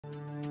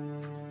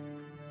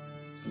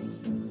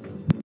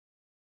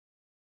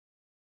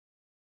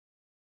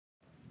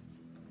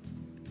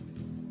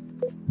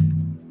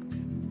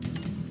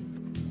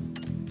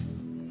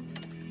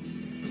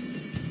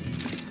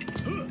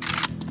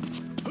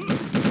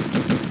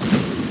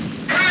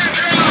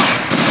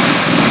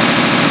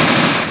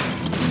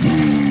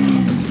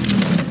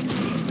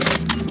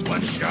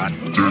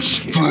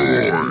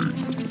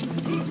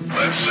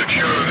Let's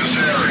secure this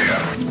area.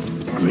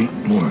 Great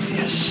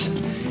Morpheus.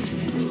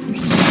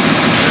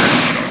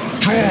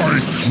 Die,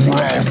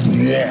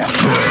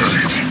 groundwalker!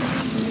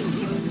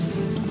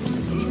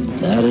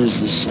 That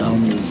is the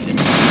sound of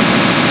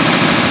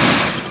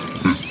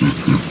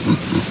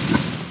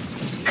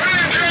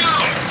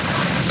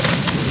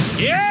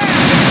Yeah!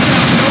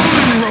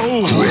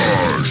 Golden rolls!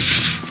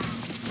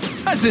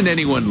 Hasn't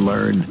anyone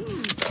learned?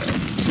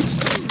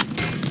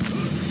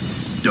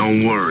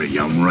 Don't worry,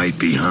 I'm right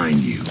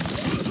behind you.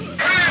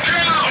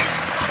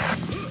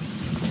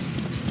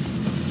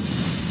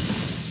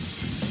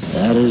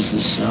 That is the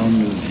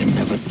sound of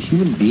inevitable.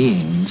 Human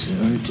beings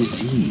are a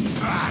disease.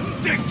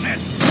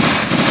 Addicted!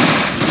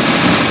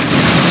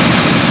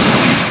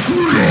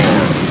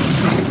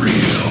 So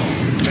real.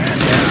 Man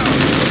down!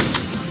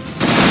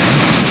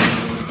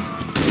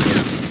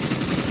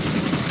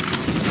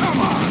 Come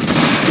on!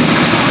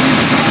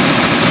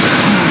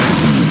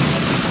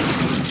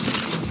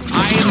 I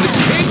am the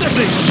king of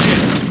this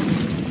shit!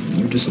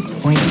 Your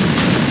disappointment.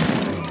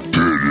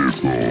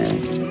 Pitiful.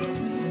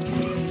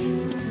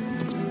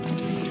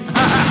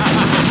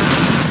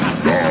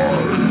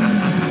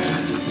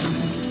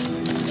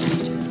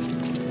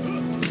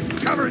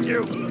 Covering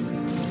you!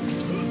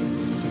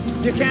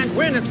 You can't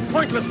win, it's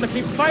pointless to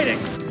keep fighting!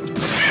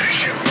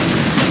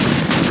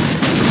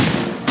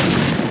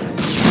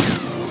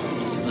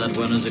 That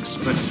one is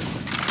expected.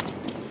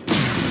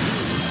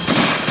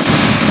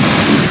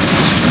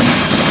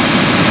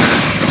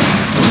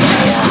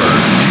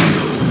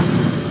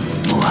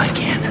 Oh, I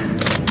can.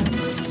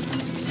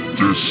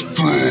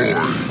 Destroy.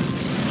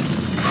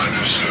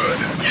 Understood.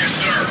 Yes,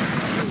 sir.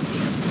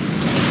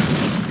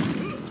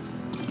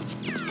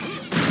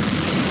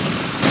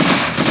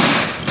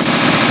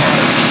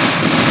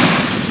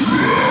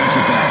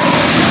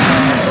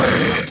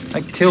 I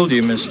killed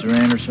you, Mr.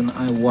 Anderson.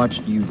 I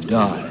watched you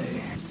die.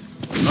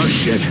 Oh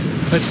shit,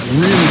 that's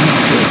really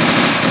not good.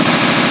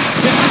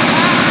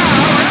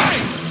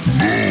 Alright!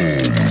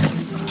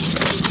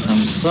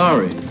 I'm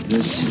sorry.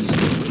 This is the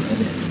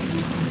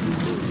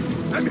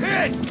I'm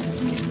hit!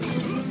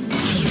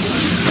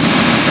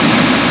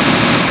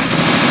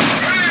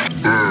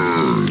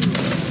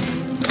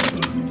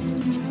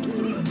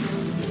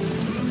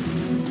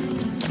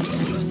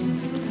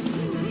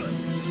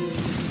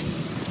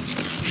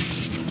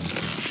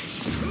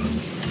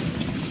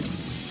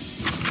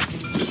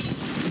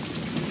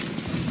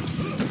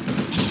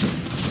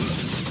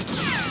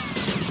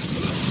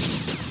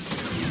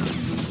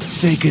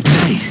 Say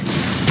goodnight.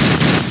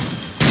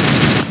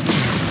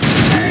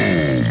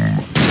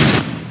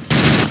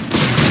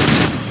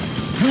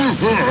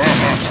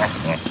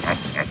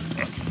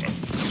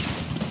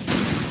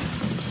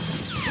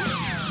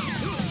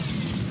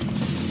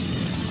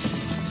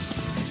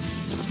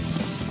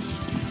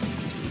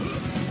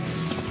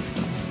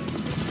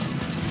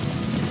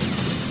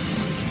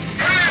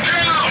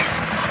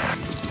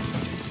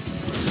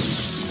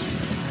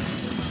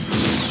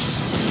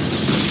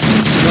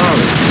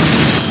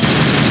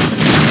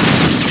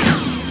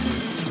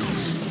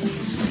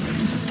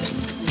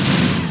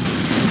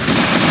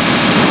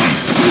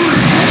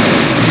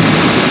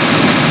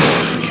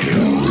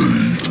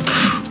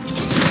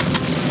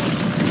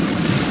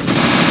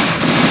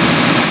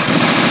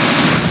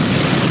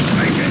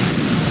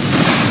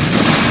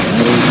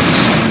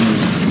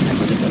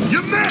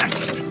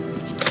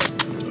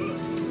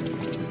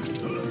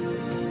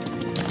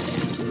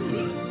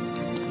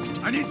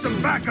 I need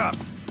some backup!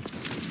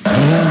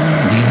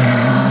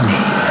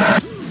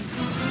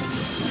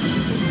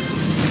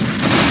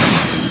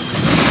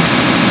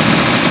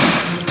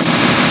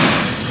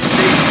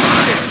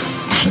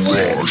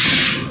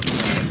 Crush.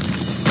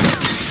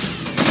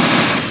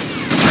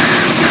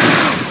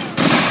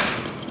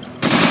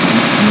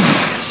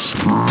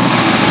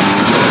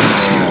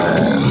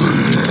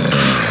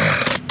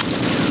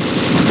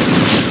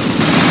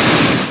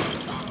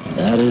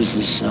 That is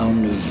the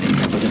sound of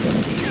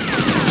inevitability.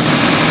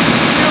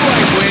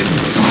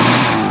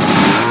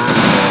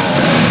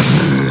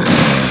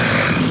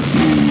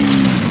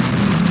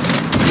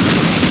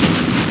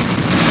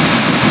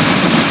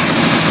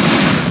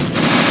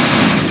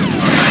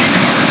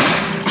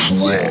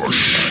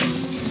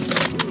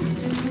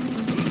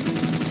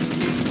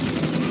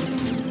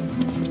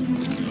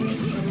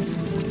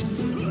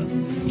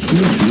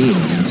 Human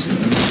beings are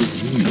a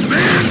disease.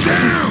 Man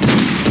down!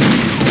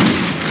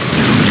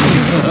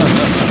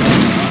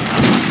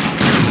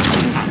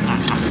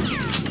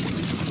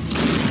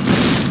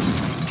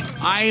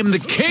 I am the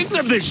king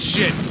of this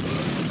shit!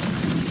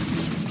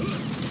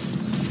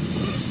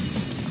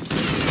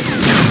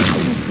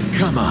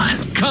 Come on,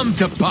 come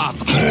to Pop!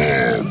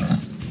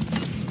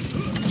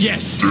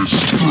 Yes!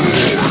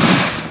 Destroy!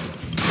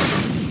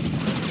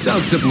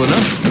 Sounds simple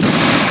enough.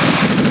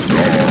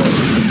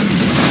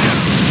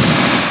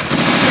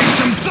 Take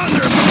some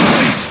thunder,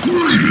 boys!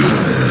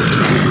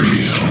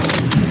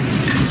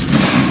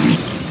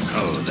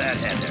 Oh, that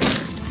had her.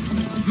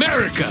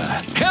 America!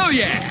 Hell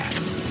yeah!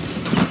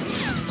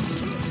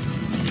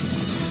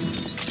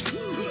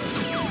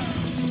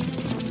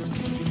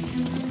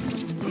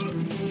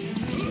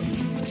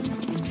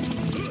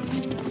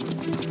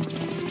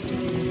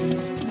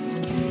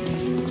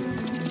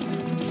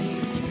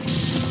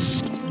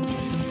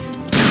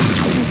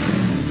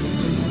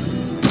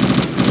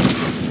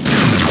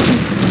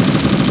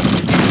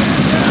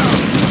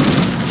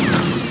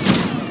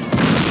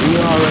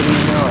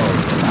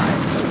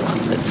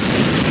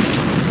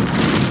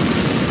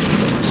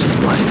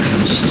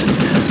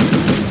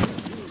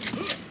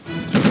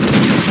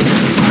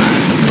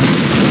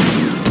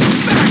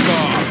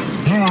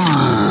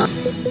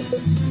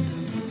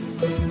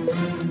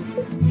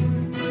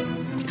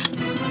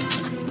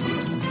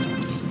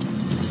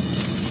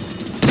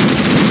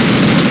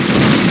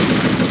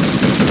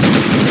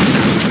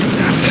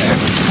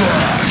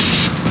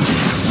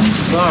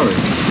 sorry.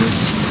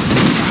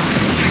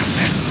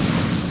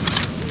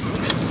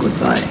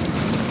 Goodbye.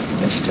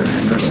 Mr.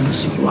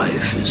 Anderson's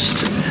life is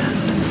demand.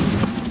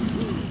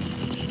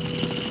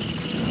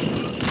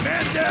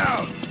 Man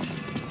down!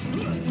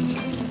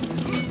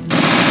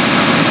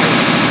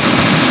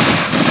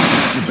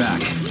 Got your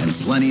back, and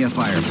plenty of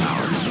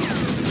firepower.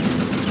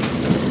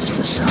 It's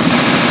the sound of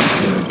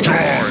your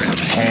Die,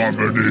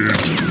 hominid!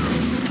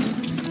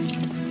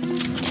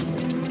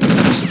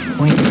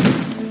 disappointment.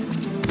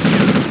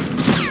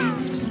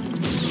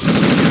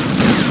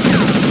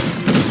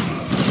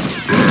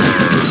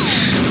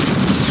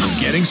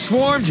 Getting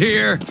swarmed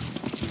here!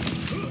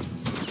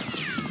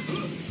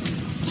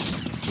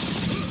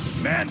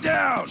 Man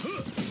down!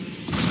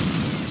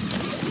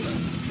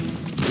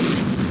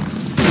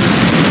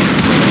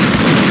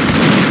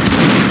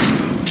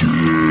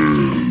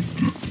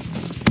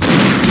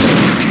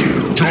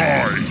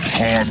 Die,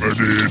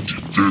 hominid!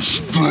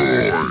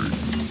 Destroy!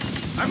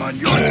 I'm on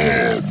your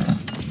team!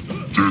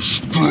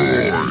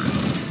 Destroy!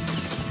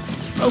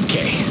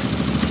 Okay.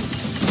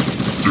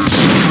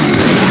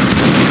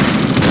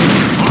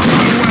 On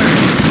my way!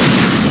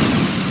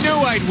 Knew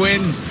I'd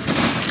win!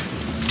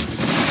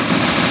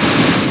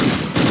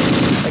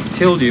 I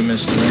killed you,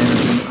 Mr.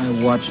 Anderson.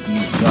 I watched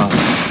you die.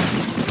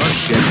 Oh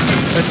shit,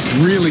 that's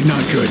really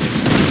not good.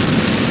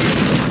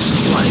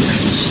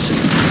 Life is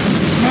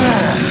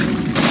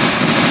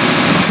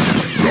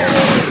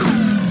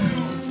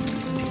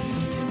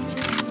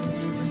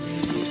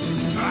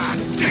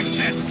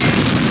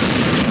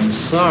I'm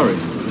sorry,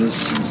 this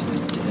is a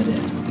dead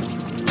end.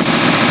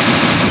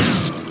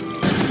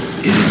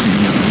 It is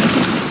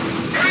inevitable.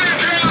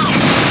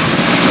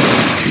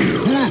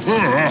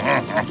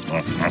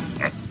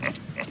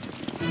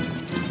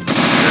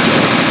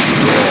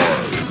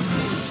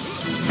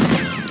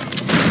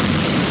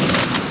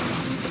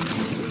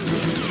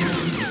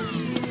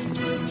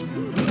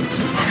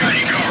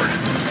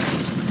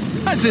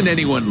 Hasn't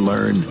anyone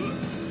learned?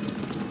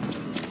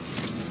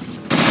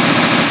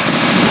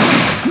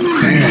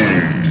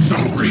 So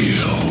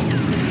real.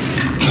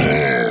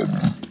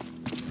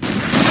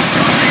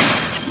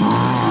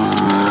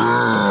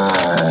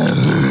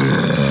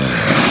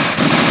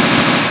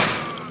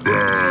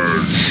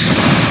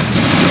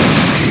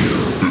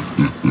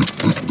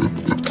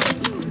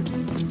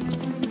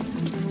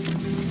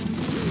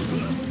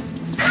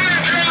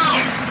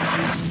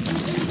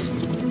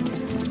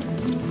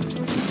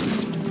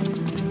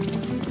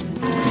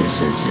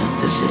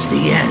 This is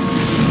the end.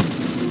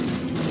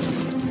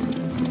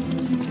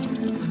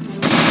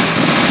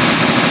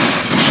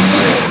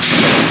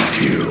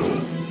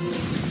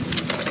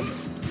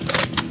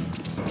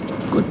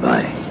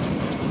 Goodbye,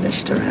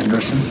 Mr.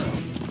 Henderson.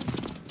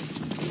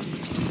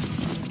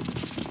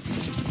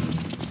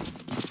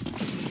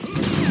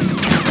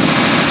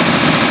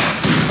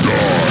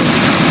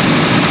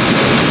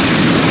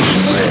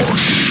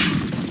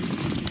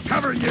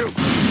 Cover you!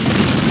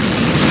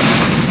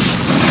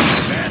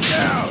 Man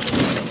down!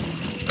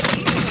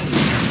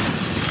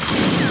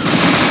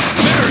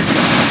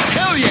 America!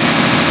 Hell yeah!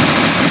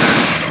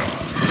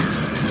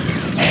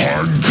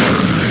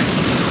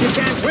 You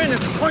can't win.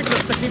 It's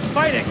pointless to keep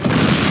fighting.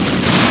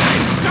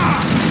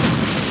 Stop!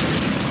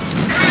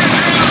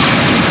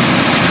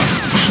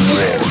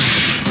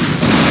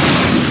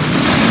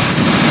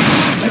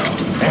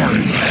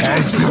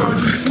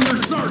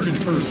 Sergeant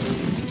first.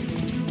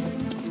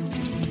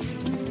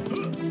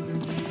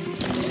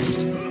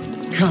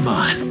 Come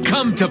on,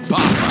 come to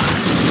Papa!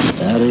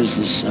 That is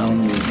the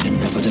sound of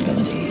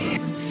inevitability.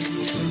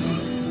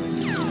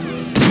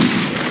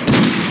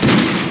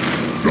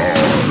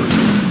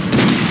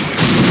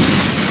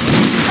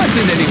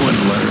 Hasn't anyone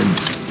learned?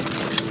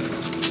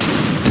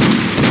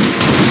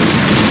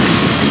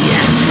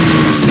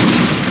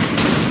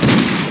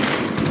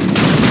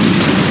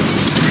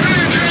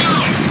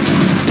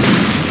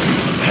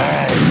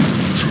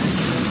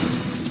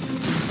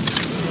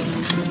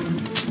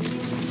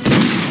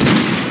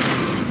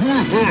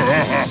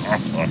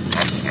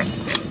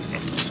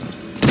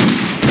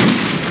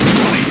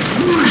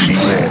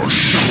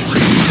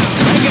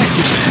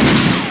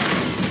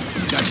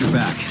 Got your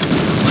back.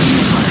 Plenty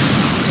of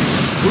firepower.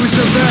 Who's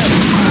the best?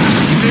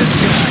 This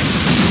guy.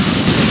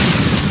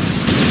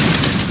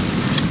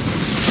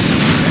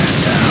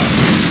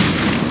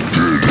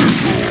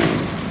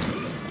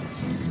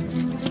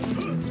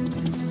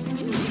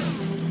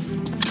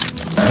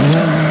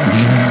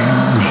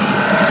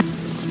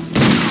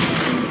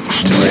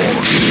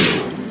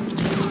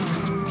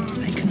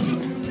 I can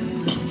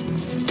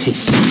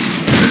taste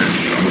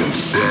your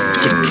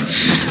stick.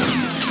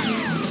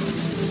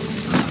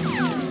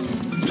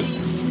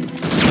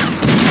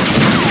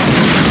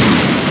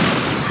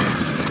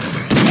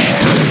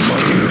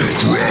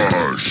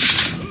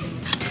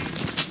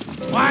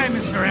 Why,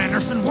 Mr.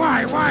 Anderson?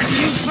 Why? Why do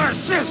you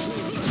persist?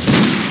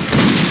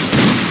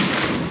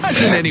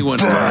 Hasn't anyone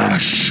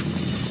learned?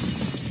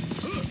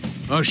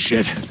 Oh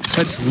shit,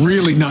 that's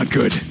really not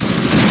good.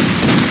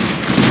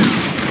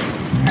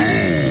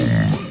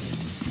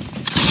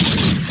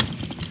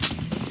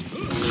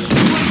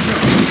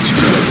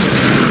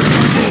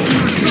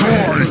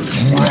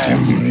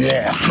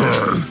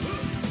 walker!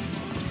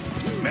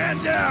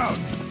 Man down!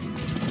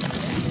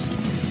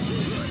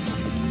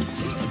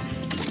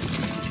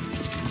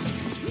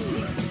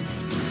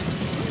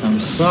 I'm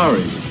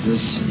sorry,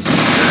 this is...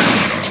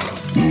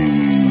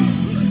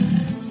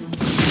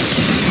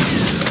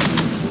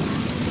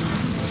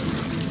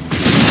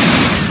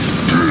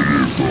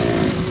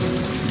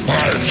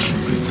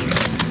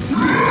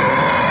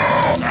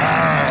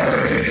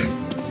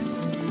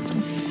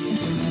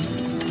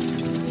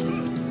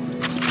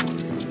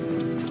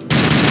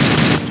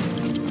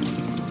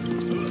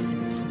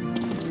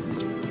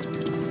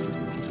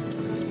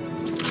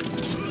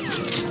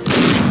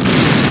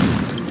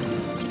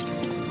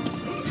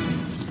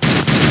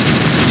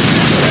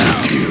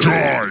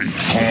 Die,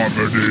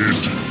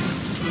 hominid!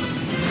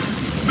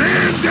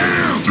 Man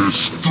down!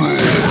 Destroy!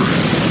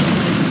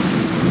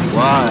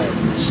 Why,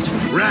 Mr.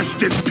 Rest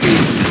in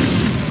peace!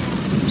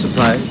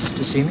 Surprised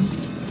to see me?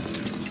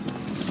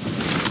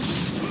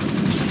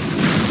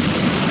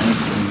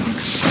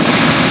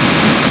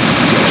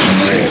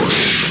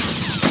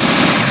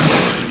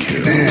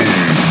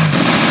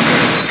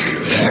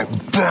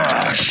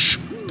 Bash!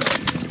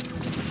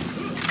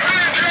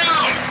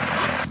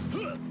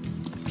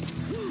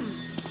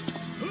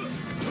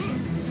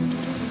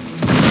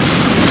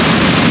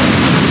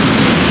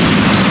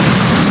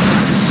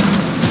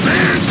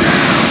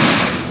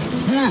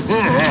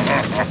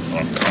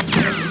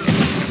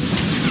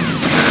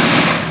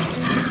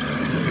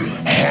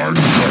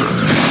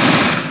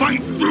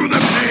 Fight through the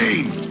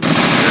pain!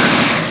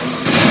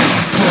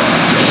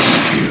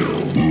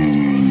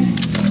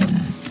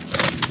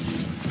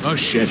 Oh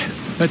shit,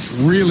 that's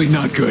really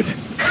not good.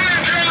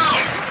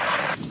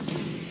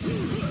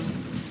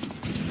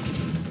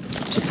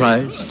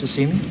 Surprised to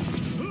see me?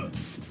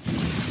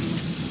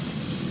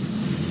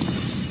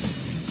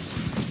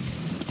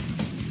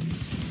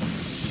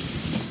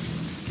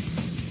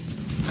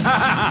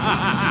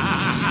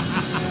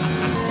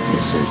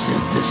 This is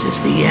it. This is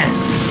the end.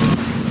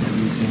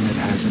 Everything that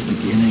has a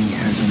beginning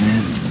has an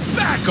end.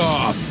 Back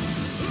off!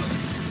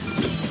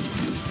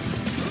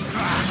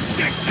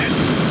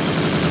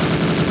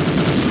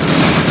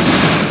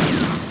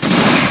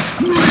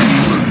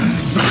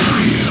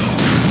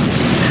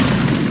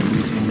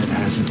 Everything that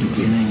has a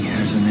beginning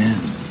has an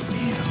end.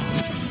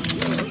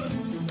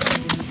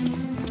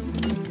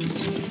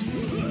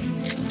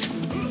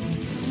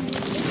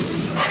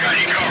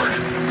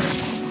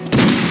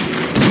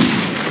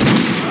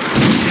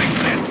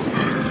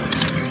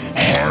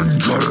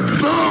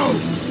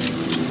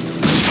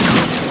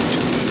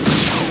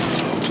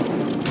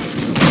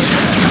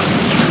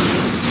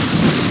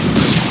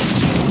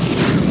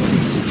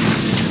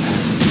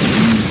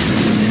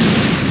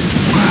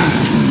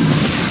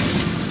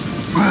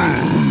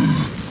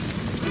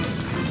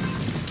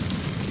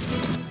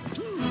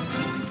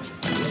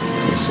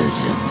 This is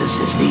it. This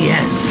is the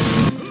end.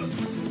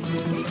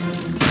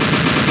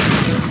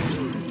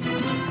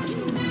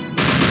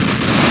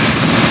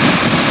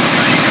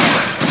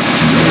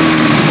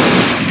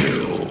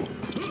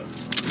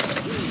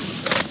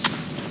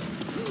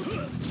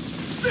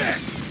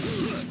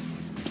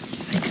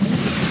 I can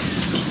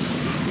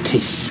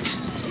taste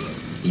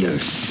your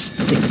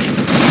stick.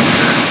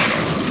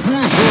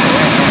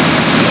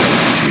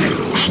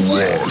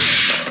 Crush!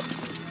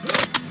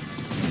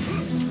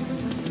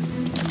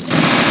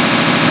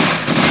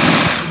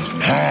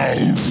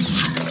 Hound!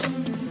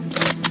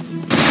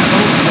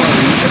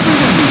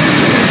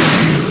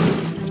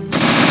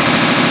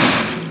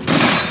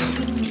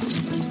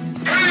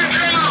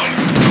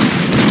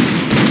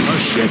 Oh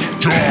shit.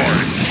 Die,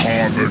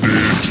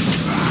 hominid!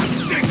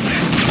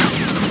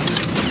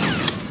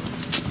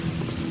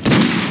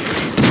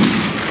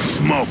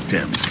 Smoked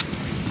him.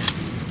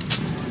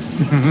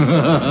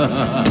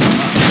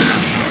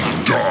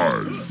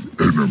 Die,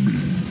 enemy!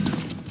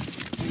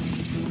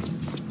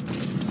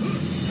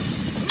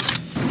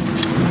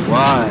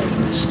 Why,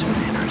 Mr.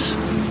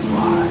 Anderson?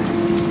 Why?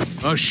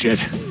 Oh shit,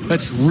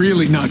 that's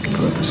really not good. The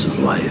purpose of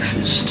life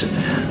is to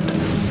end.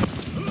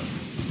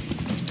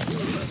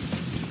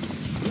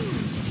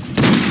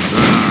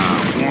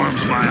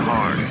 Warms my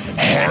heart.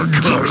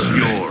 Curse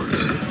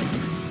yours.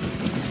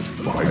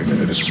 5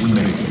 minutes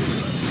remaining.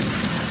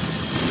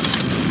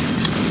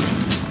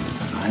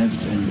 I've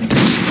been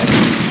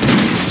expecting.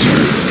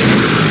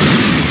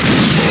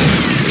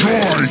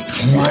 Die,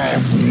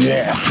 ground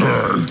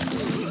walker!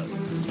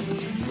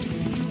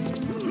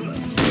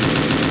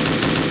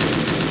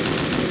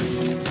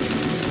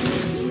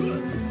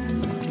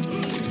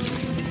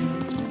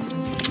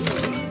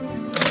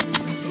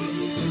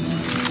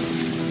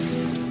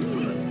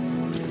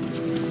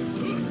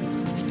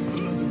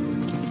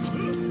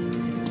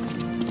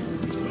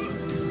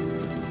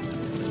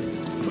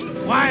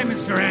 Why,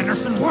 Mr.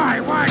 Anderson? Why?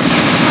 Why? I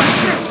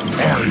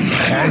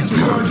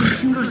hunger!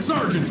 Shooter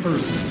sergeant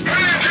person.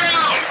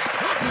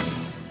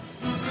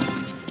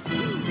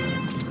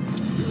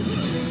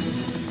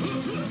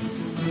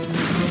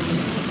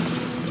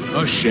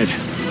 Oh shit,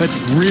 that's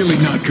really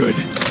not good.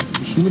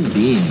 Human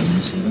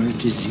beings are a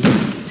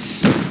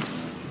disease.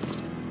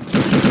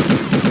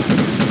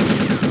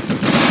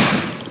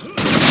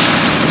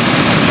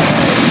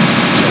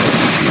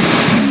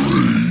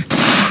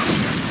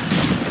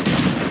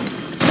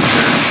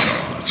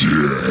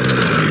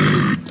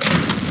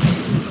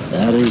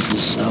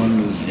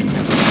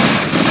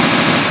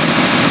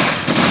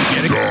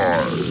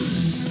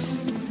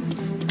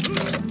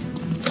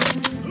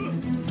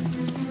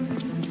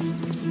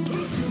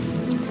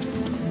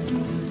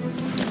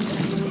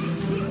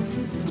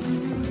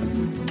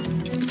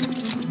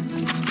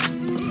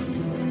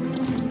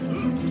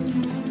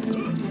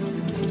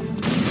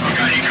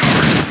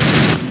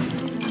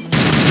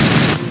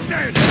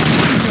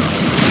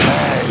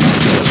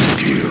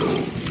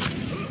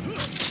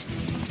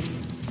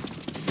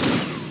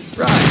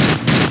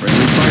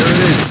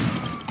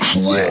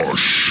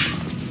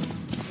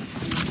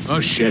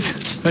 Oh shit,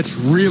 that's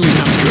really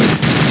not good.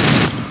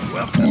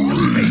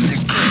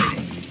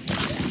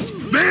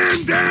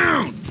 Man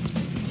down!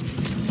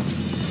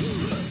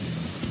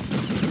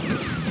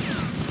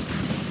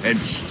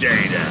 And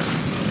stay down.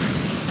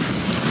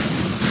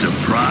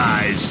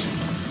 Surprise!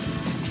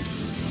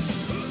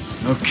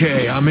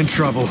 Okay, I'm in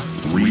trouble.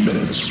 3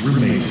 minutes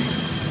remaining.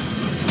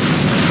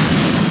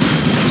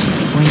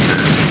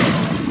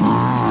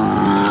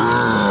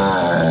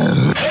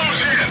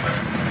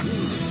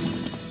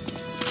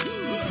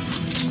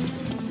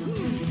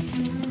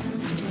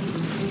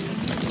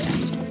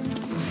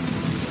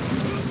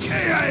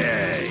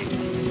 KIA!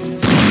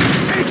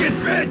 Take it,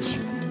 bitch!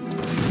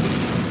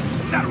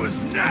 That was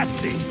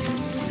nasty!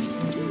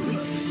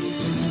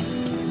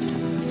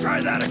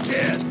 Try that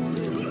again!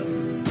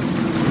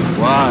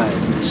 Why,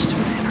 Mr.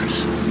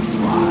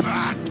 Anderson? Why?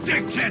 Ah,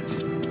 dick tits!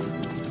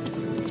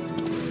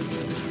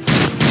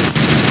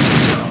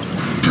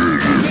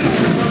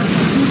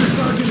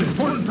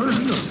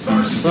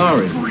 I'm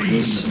sorry.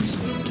 This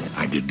is...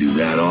 I could do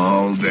that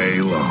all day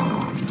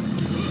long.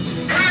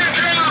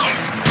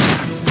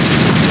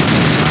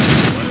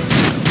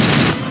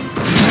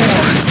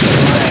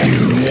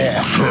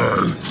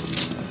 Walker!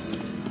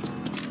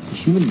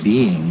 Human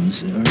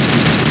beings are...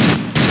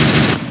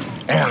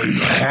 I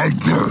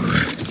hunger!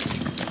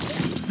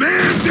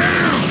 Man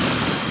down!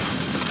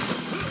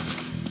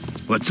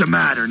 What's the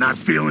matter? Not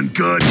feeling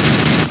good?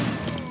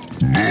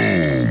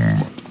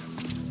 Boom!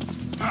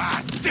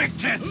 Ah, dick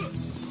tits!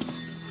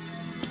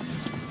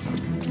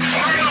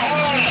 Fire in the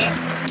hole!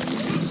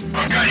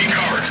 I've got you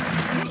covered.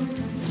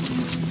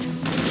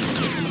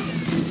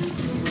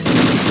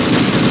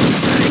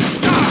 Hey,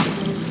 stop!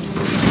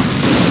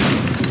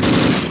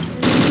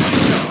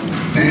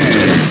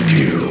 Thank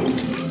you.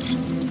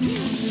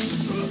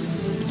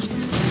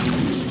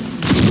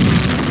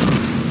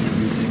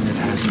 Everything that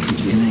has a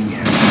beginning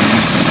has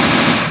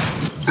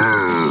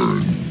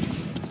Burn!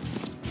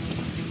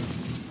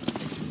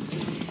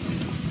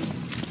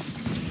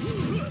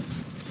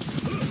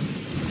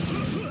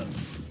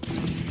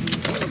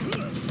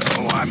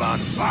 Oh, I'm on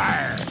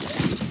fire!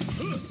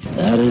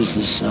 That is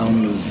the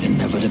sound of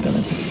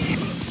inevitability.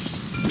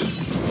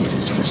 It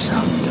is the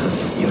sound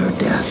of your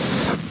death.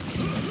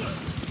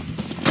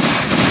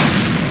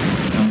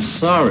 I'm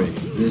sorry,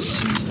 this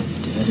is a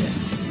dead end.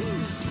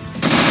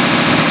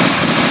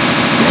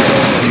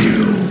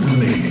 You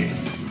me.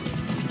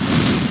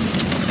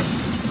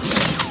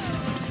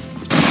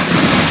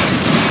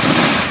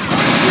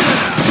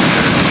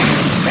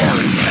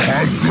 I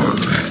hunger!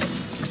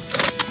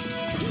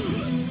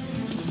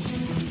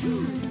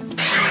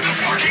 Shoot the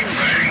fucking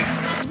thing!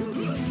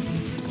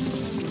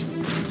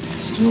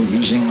 Still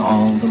using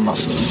all the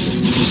muscles in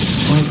this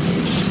point.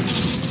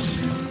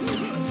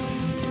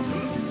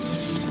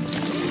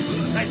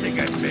 I think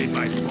I've made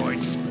my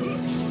point.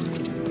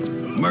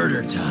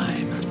 Murder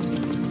time.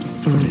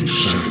 30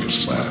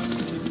 seconds left.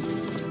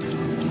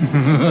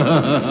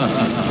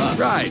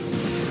 Right.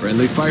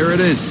 Friendly fire it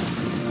is.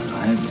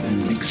 I've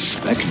been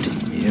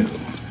expecting you.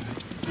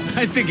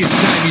 I think it's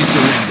time you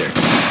surrender.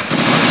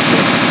 Oh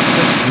shit,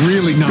 that's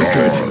really not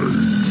good. Die!